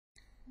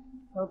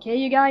Okay,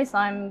 you guys,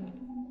 I'm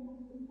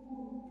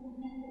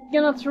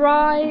gonna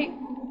try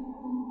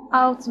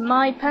out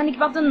my panic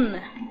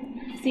button.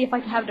 See if I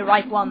can have the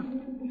right one.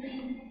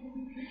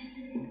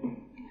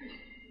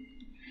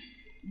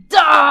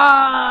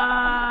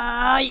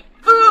 Die!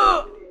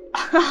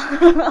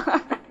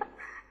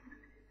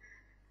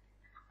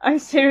 I'm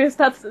serious,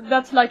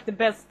 that's like the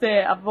best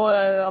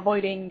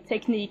avoiding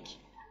technique.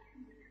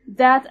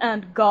 That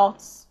and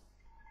gods.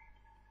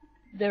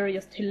 They're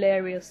just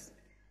hilarious.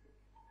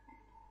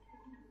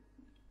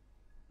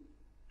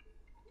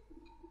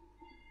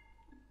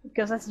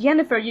 Because as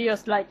Jennifer, you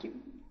just like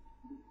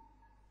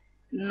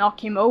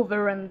knock him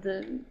over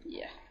and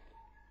yeah.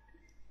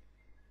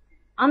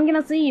 I'm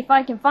gonna see if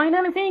I can find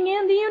anything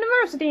in the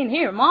university in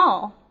here,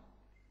 Ma.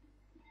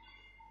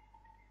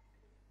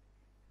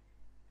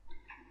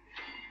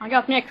 I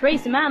got me a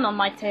crazy man on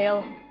my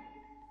tail.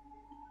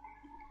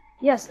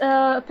 Yes,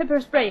 pepper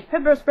spray,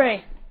 pepper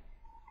spray.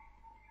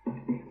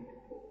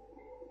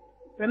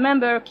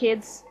 Remember,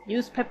 kids,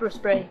 use pepper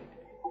spray.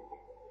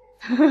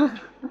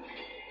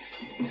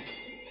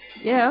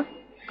 Yeah,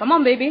 come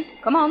on, baby,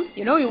 come on.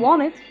 You know you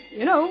want it.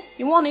 You know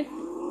you want it.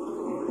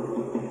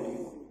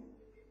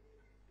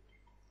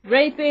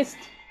 Rapist.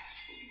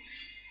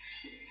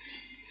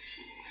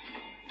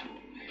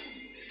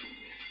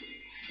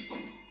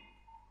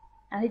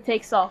 And he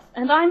takes off.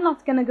 And I'm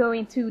not gonna go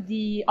into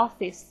the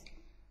office.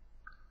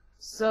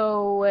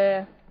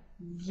 So,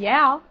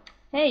 yeah.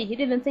 Hey, he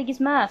didn't take his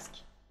mask.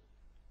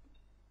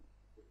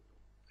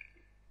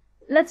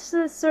 Let's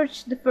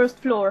search the first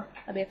floor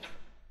a bit.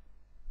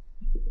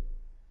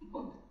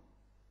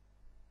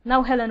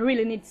 Now Helen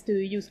really needs to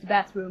use the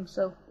bathroom,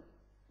 so...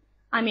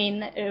 I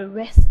mean, a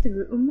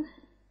restroom.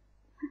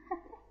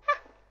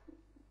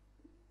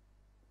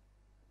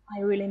 I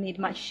really need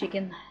my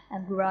chicken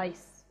and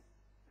rice.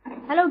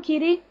 Hello,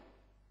 kitty.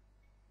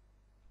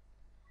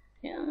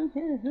 Yeah.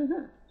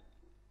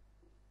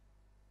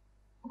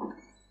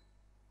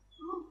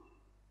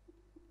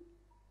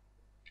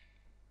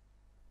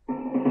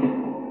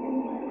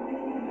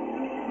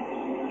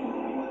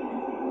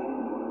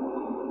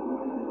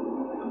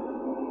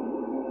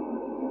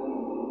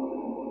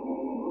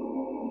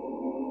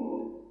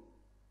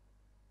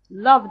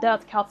 Love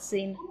that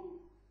cutscene.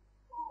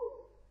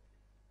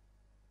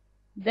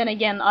 Then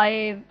again,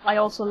 I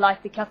also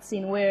like the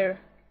cutscene where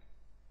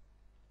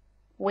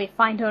we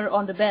find her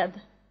on the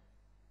bed.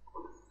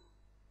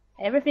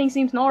 Everything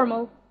seems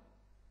normal.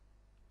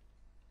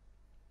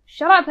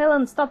 Shut up,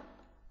 Helen! Stop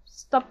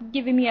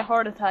giving me a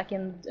heart attack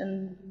and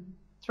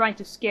trying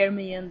to scare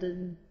me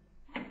and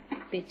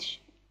bitch.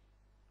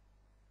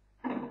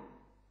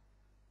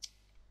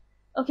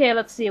 Okay,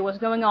 let's see what's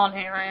going on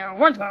here.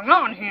 What's going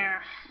on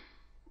here?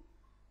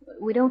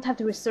 We don't have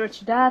to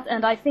research that,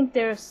 and I think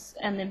there's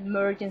an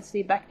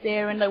emergency back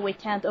there, and like we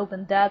can't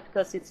open that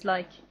because it's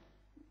like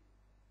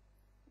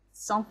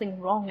something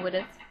wrong with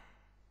it.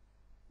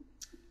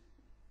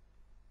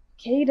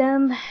 Okay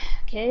then.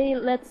 Okay,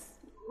 let's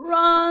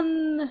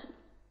run.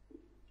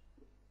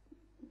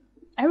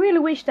 I really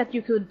wish that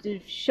you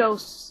could show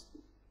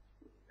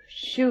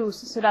shoes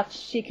so that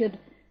she could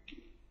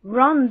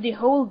run the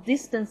whole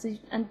distance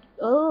and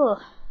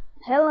oh,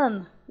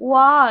 Helen,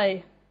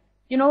 why?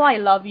 You know I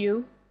love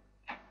you.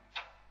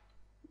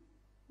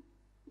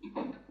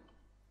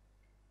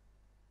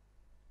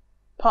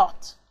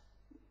 Pot.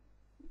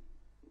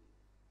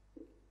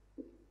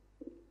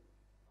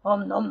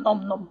 Nom nom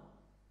nom.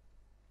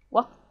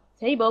 What?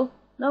 Table?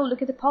 No,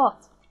 look at the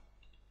pot.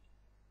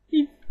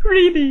 It's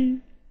pretty.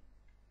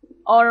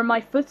 Are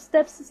my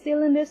footsteps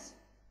still in this?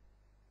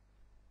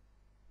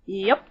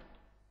 Yep.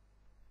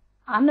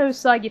 I know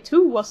Sagi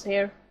 2 was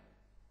here.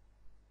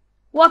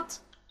 What?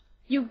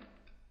 You...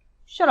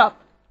 Shut up.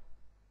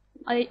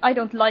 I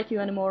don't like you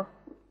anymore.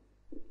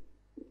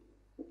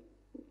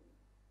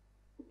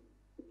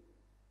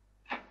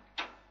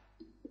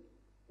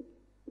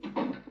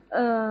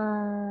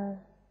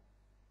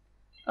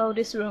 Oh,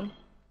 this room.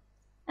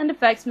 And the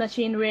fax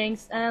machine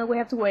rings, and we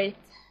have to wait.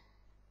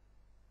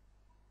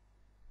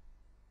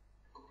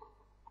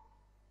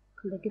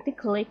 Clickety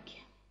click.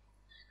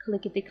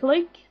 Clickety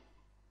click.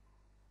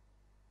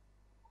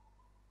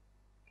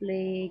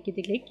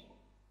 Clickety click.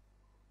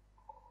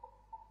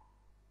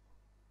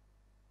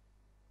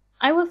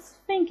 I was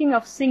thinking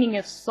of singing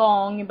a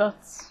song, but,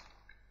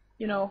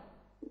 you know,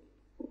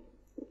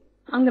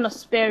 I'm gonna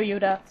spare you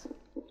that.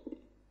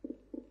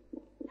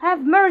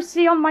 Have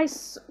mercy on my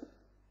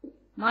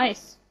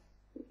Nice.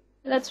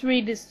 Let's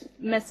read this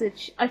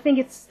message. I think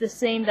it's the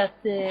same that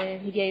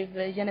he gave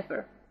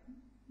Jennifer.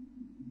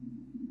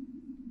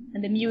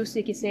 And the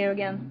music is here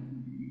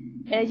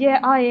again. Yeah,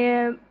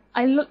 I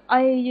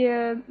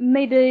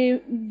made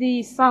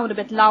the sound a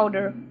bit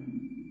louder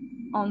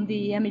on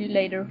the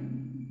emulator,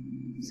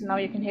 so now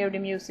you can hear the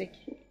music.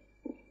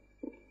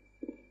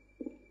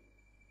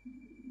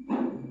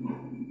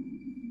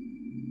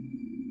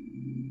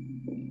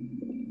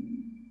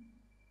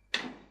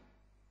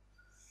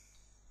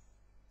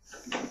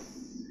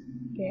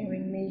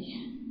 Scaring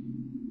me.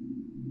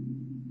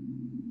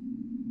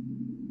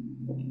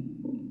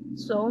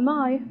 So am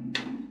I.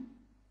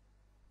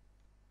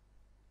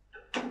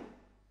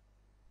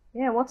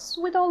 Yeah, what's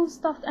with all the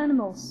stuffed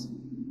animals?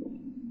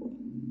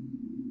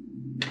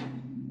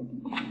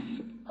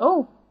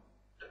 Oh!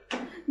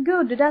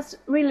 Good, that's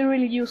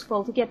really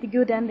useful to get the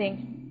good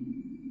ending.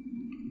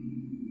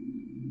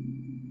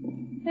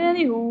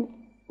 Anywho.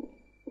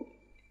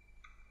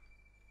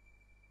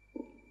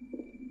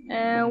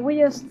 We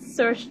just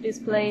searched this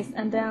place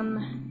and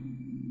then...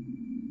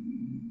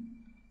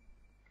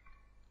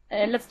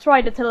 let's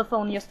try the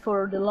telephone just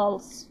for the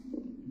lulz.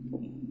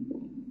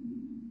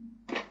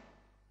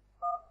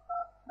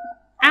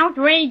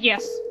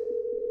 Outrageous!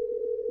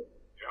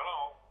 Yo,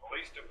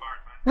 police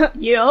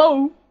department.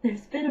 Yo!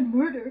 There's been a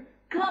murder.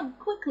 Come,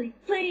 quickly,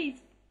 please.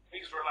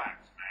 Please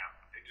relax, ma'am.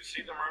 Did you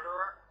see the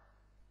murderer?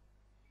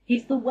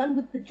 He's the one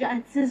with the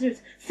giant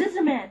scissors.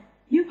 Scissor Man.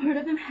 You've heard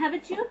of him,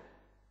 haven't you?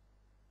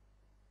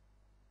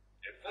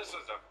 If this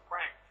is a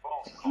prank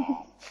phone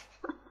call...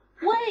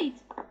 Wait!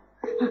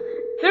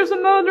 There's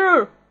a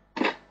murderer!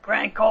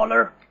 Prank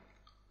caller!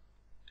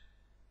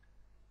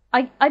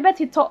 I bet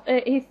he thought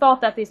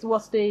that it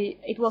was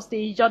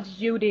the Judge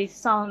Judy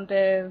sound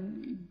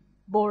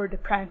board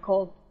prank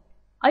call.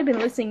 I've been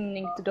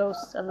listening to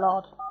those a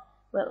lot.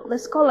 Well,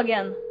 let's call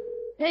again.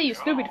 Hey, you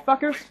stupid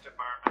fuckers! Police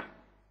department.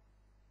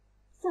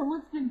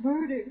 Someone's been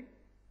murdered.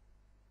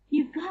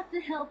 You've got to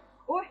help,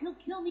 or he'll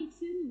kill me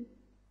too.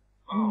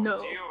 Oh, No.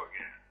 it's you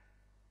again.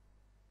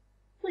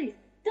 Please,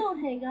 don't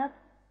hang up.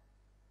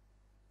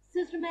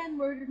 Scissor Man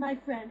murdered my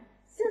friend.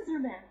 Scissor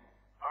Man.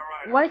 All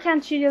right. Why okay.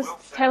 can't she just We'll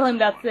send tell him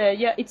that, someone.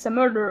 yeah, it's a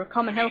murderer,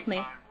 come and help me?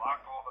 Meantime,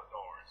 lock all the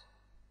doors.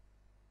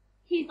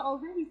 He's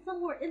already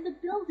somewhere in the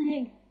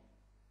building.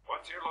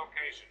 What's your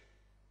location?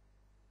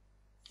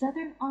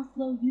 Southern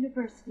Oslo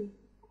University.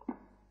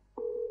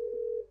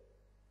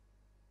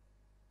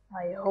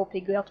 I hope he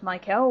got my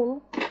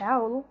cowl.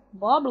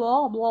 Blah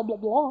blah blah blah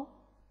blah.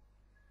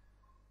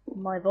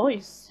 My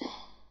voice.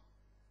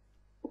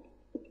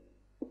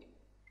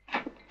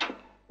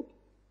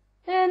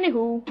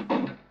 Anywho.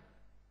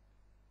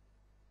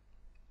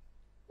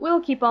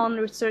 We'll keep on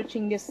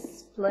researching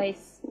this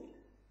place.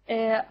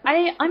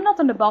 I'm not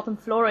on the bottom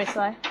floor, is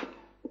I?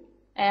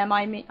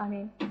 I mean...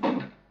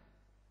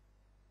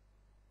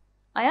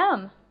 I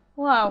am.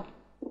 Wow.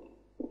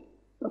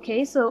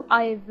 Okay, so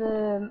I've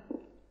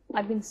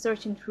been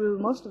searching through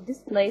most of this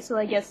place, so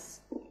I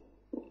guess...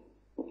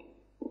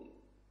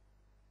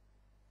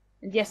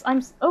 And yes,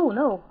 oh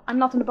no, I'm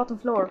not on the bottom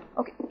floor.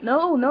 Okay,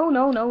 no,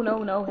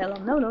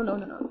 Helen.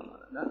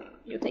 No.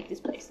 You take this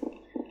place.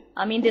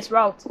 I mean this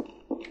route.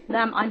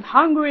 Damn, I'm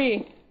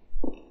hungry!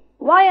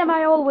 Why am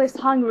I always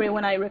hungry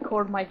when I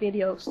record my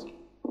videos?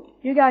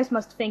 You guys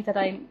must think that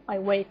I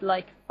weigh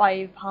like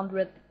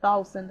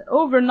 500,000,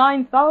 over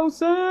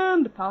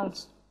 9,000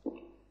 pounds.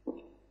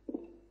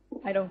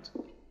 I don't.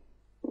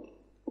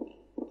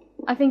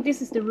 I think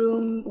this is the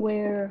room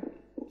where...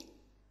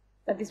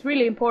 that is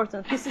really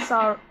important. This is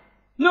our...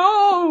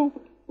 No!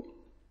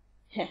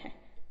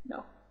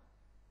 No.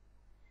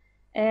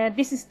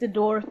 This is the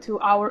door to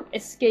our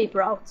escape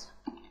route.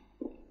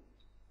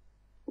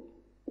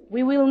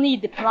 We will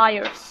need the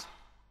pliers.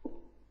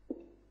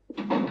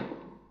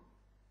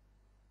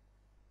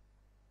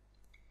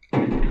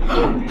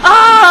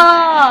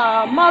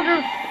 Ah!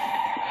 Mother...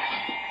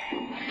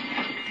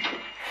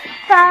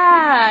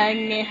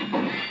 Fang!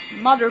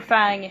 Mother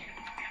Fang.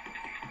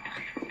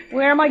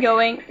 Where am I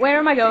going? Where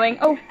am I going?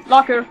 Oh,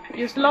 locker.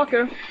 Use the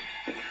locker.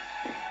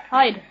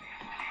 Hide.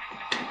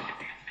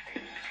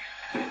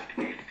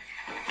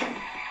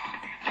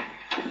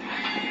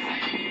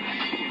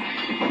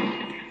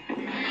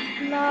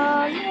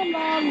 La la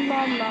la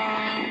la la.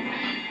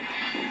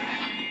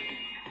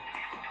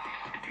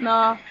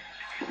 Nah.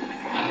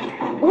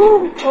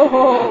 Ooh,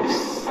 oh,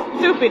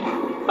 stupid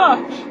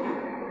fuck.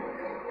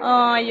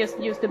 Oh, I just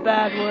used a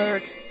bad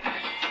word.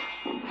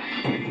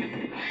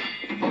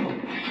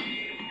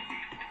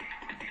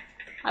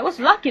 I was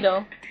lucky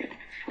though.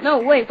 No,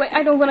 wait,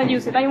 I don't want to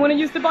use it. I want to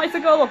use the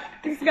bicycle.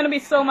 This is gonna be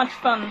so much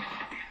fun.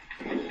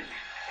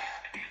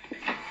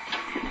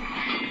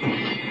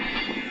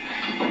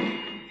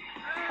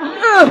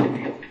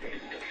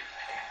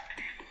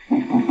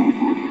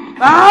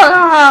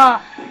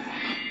 Ah!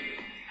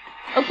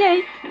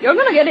 Okay, you're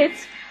gonna get it.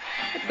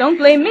 Don't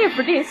blame me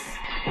for this.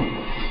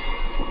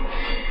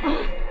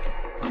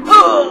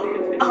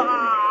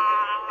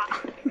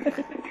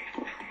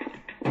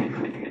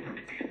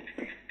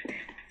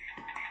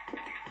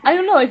 I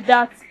don't know if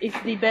that is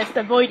the best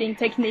avoiding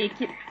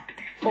technique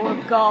for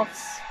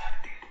goths.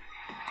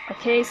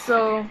 Okay,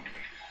 so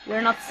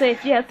we're not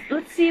safe yet.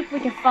 Let's see if we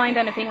can find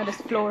anything on this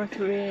floor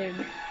to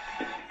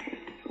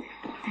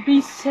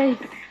be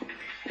safe.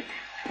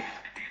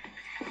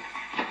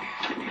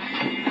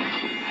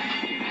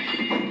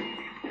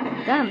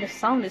 Damn, the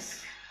sound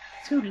is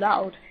too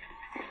loud.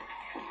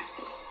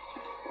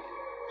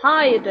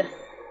 Hide!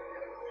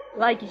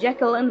 Like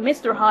Jekyll and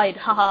Mr. Hyde,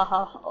 ha ha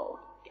ha. Oh,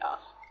 God.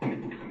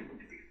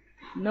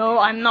 No,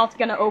 I'm not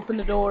gonna open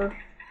the door.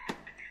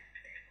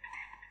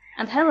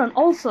 And Helen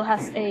also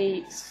has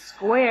a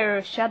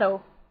square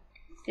shadow.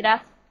 See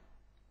that?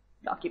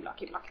 Blocky,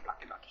 blocky, blocky,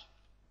 blocky, blocky.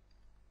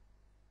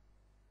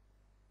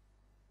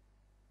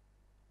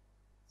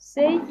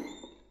 Safe.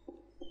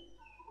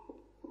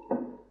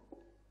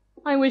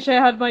 I wish I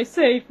had my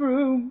safe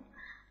room.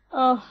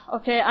 Oh,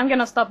 okay, I'm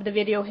gonna stop the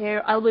video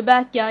here. I'll be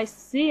back, guys.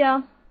 See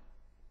ya!